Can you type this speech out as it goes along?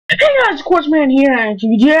Hey guys, Quartzman here, and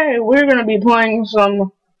today we're gonna be playing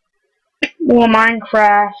some more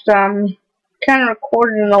Minecraft. Kind of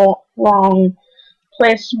recorded in a wrong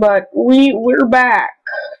place, but we're back.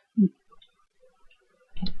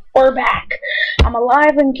 We're back. I'm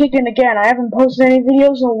alive and kicking again. I haven't posted any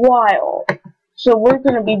videos in a while, so we're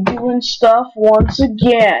gonna be doing stuff once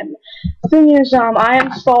again. Thing is, I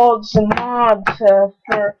installed some mods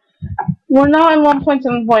for. We're not in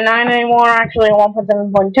 1.7.9 anymore, actually in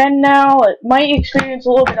 1.7.10 now. It might experience a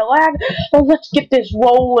little bit of lag, but let's get this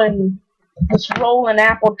rolling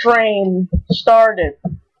apple train started.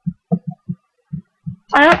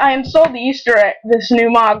 I installed the Easter egg, this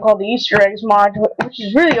new mod called the Easter eggs mod, which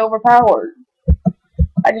is really overpowered.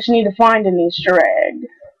 I just need to find an Easter egg.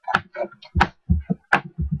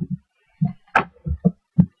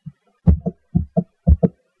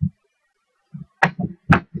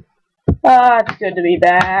 It's good to be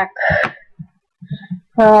back.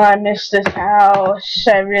 I missed this house.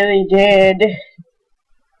 I really did.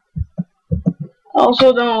 I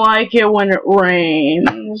also don't like it when it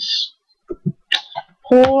rains.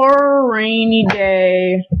 Poor rainy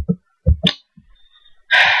day.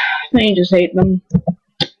 I just hate them.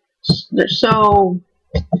 They're so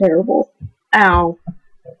terrible. Ow.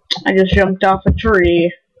 I just jumped off a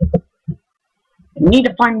tree. I need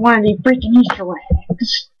to find one of these freaking Easter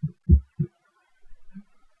eggs.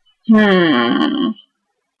 I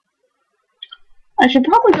should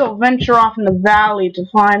probably go venture off in the valley to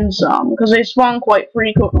find some, because they spawn quite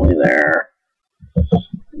frequently there.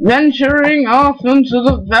 Venturing off into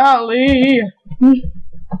the valley.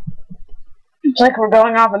 It's like we're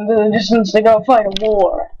going off into the distance to go fight a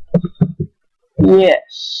war.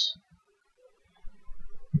 Yes.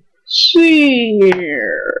 See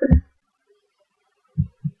here.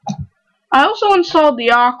 I also installed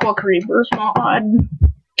the Aqua Creepers mod,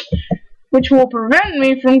 which will prevent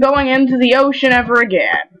me from going into the ocean ever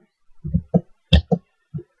again.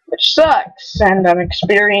 Which sucks, and I'm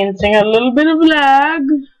experiencing a little bit of lag.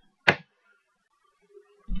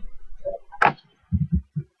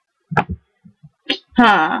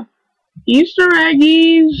 Huh. Easter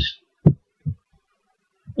eggies.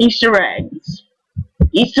 Easter eggs.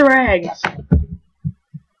 Easter eggs.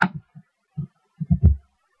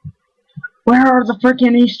 Where are the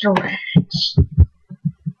frickin' Easter eggs?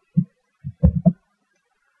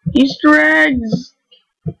 Easter eggs.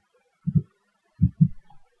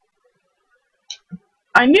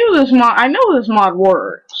 I know this mod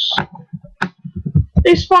works.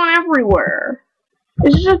 They spawn everywhere.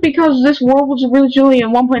 It's just because this world was originally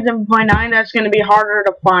in 1.7.9 that's going to be harder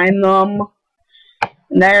to find them.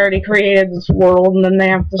 And they already created this world and then they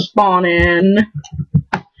have to spawn in.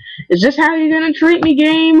 Is this how you're going to treat me,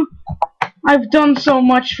 game? I've done so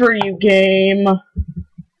much for you, game.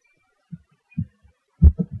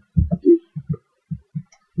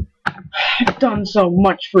 I've done so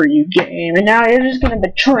much for you, game, and now you're just gonna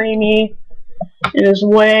betray me in this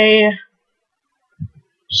way.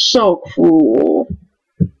 So cruel.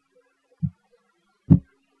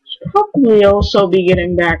 Should probably also be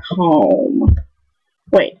getting back home.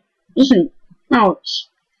 Wait, listen. No, it's.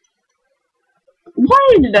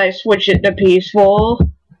 Why did I switch it to peaceful?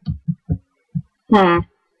 Huh.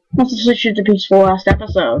 Must have switched it to peaceful last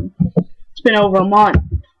episode. It's been over a month.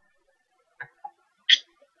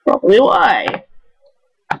 Probably why.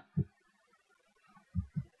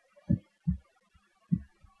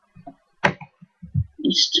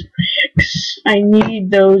 Easter eggs. I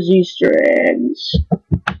need those Easter eggs.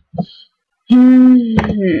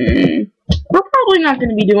 We're probably not going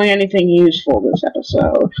to be doing anything useful this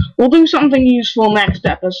episode. We'll do something useful next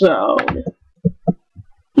episode.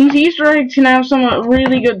 These Easter eggs can have some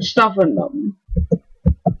really good stuff in them.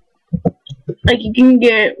 Like, you can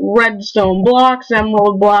get redstone blocks,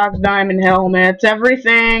 emerald blocks, diamond helmets,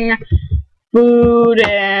 everything, food,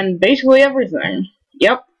 and basically everything.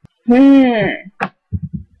 Yep.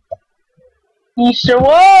 Easter,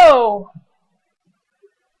 whoa!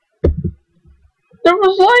 There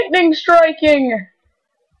was lightning striking!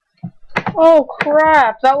 Oh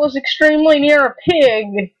crap, that was extremely near a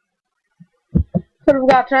pig. Could have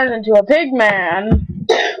got turned into a pig man.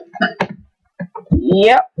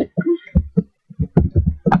 Yep.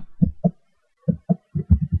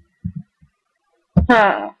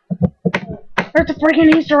 Huh. Where's the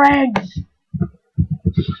freaking Easter eggs?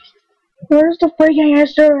 Where's the freaking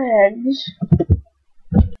Easter eggs?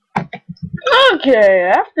 Okay,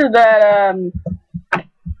 after that,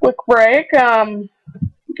 quick break,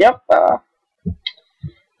 yep,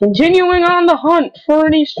 continuing on the hunt for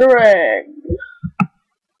an Easter egg.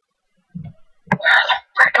 Where the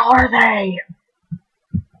frick are they?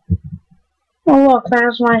 Oh look,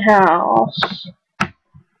 there's my house.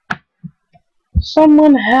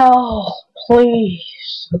 Someone help,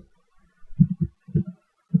 please.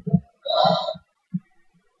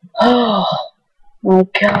 Oh my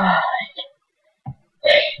god.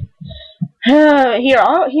 Here,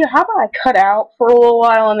 how about I cut out for a little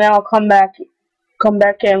while and then I'll come back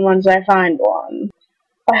in once I find one.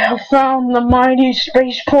 I have found the mighty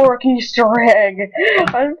spaceport Easter egg.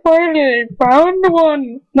 I finally found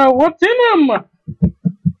one. Now what's in them?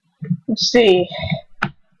 Let's see.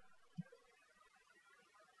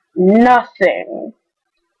 Nothing.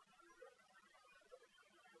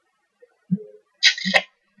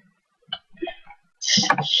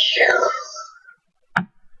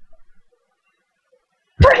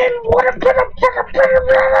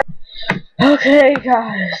 Okay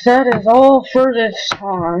guys, that is all for this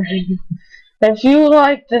time. If you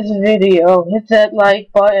like this video, hit that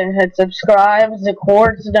like button, hit subscribe,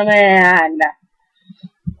 supports the man.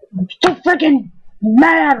 I'm so freaking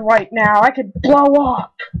mad right now, I could blow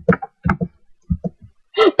up.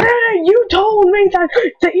 Brandon, you told me that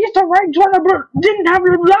the Easter eggs didn't have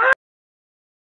your life.